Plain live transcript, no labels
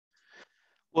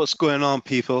What's going on,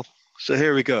 people? So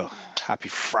here we go. Happy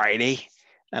Friday.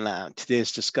 And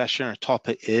today's discussion or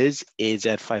topic is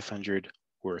at 500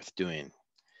 worth doing?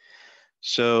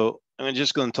 So I'm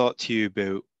just going to talk to you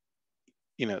about,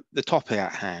 the topic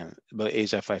at hand about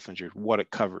AZ 500, what it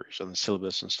covers on the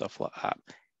syllabus and stuff like that.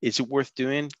 Is it worth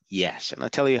doing? Yes. And I'll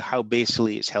tell you how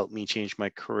basically it's helped me change my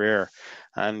career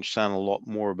and understand a lot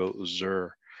more about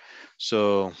Azure.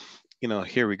 So,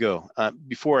 here we go.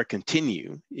 Before I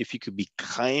continue, if you could be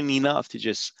kind enough to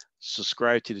just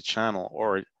subscribe to the channel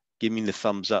or give me the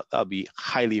thumbs up, that'd be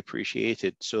highly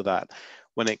appreciated so that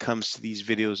when it comes to these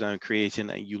videos I'm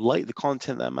creating and you like the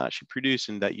content that I'm actually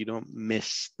producing, that you don't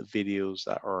miss the videos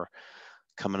that are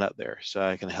coming up there so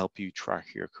I can help you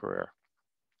track your career.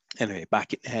 Anyway,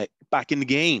 back in the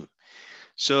game.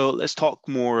 So let's talk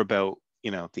more about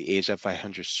the AZ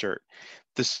 500 cert.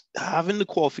 This having the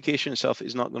qualification itself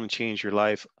is not going to change your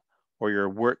life or your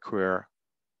work career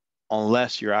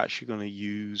unless you're actually going to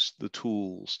use the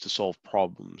tools to solve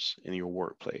problems in your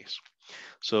workplace.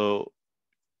 So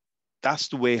that's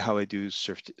the way how I do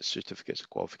certificates of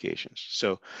qualifications.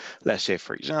 So let's say,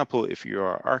 for example, if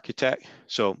you're an architect,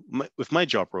 so with my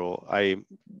job role,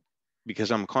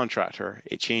 because I'm a contractor,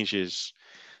 it changes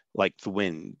like the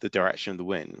wind, the direction of the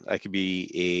wind. I could be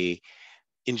a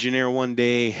engineer one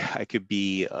day, I could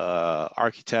be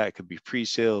architect, I could be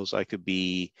pre-sales, I could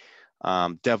be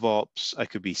DevOps, I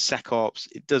could be SecOps.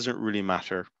 It doesn't really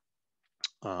matter.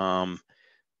 Um,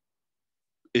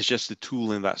 it's just the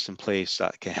tooling that's in place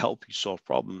that can help you solve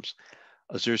problems.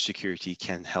 Azure Security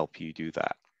can help you do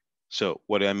that. So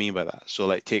what do I mean by that? So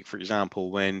like take, for example,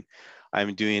 when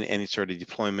I'm doing any sort of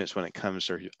deployments when it comes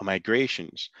to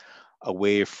migrations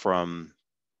away from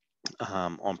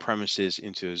on premises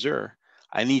into Azure,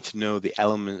 I need to know the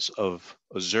elements of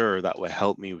Azure that will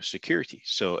help me with security.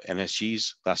 So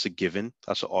NSGs, that's a given,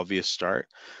 that's an obvious start.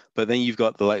 But then you've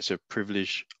got the likes of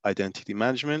privilege identity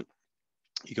management.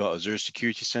 You got Azure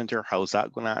Security Center. How's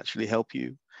that going to actually help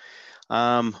you?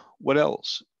 What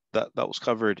else? That was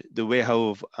covered. The way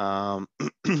how of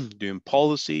doing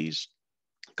policies,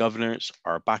 governance,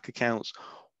 our back accounts,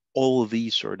 all of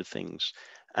these sort of things.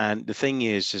 And the thing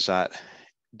is that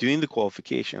doing the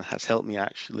qualification has helped me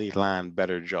actually land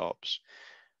better jobs.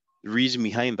 The reason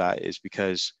behind that is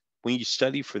because when you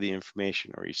study for the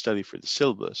information or you study for the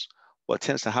syllabus, what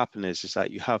tends to happen is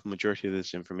that you have majority of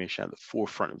this information at the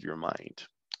forefront of your mind.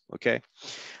 Okay.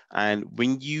 And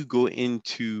when you go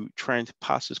into trying to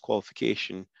pass this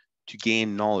qualification to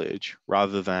gain knowledge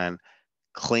rather than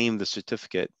claim the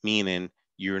certificate, meaning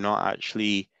you're not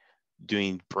actually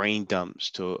doing brain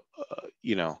dumps to,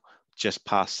 just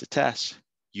pass the test,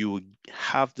 you will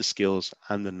have the skills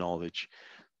and the knowledge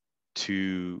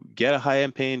to get a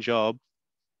high-end paying job,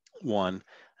 one,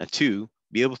 and two,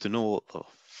 be able to know what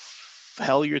the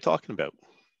hell you're talking about.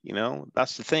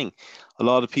 That's the thing. A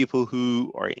lot of people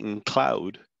who are in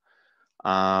cloud,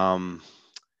 um,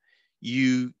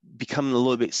 you become a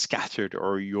little bit scattered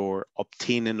or your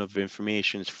obtaining of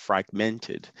information is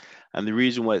fragmented. And the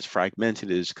reason why it's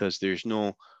fragmented is because there's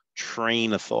no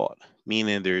train of thought,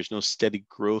 meaning there's no steady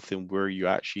growth in where you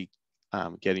actually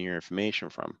getting your information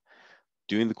from.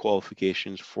 Doing the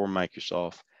qualifications for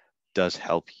Microsoft does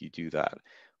help you do that.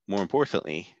 More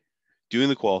importantly, doing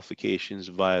the qualifications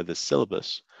via the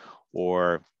syllabus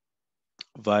or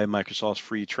via Microsoft's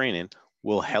free training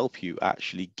will help you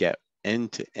actually get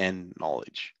end-to-end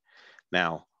knowledge.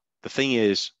 Now, the thing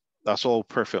is, that's all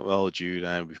perfect, well, Jude,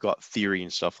 and we've got theory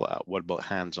and stuff like that. What about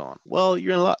hands-on? Well,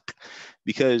 you're in luck,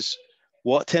 because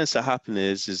what tends to happen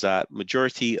is that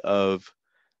majority of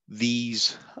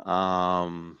these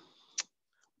modules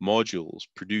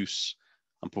produced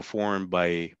and performed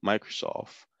by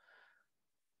Microsoft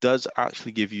does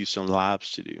actually give you some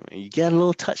labs to do, and you get a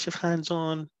little touch of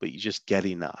hands-on, but you just get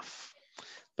enough.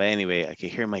 But anyway, I can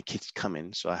hear my kids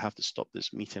coming, so I have to stop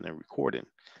this meeting and recording.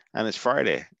 And it's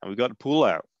Friday, and we got the pool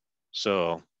out.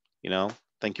 So,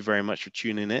 thank you very much for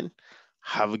tuning in.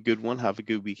 Have a good one. Have a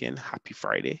good weekend. Happy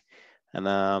Friday.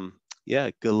 And yeah,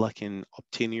 good luck in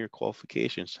obtaining your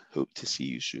qualifications. Hope to see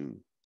you soon.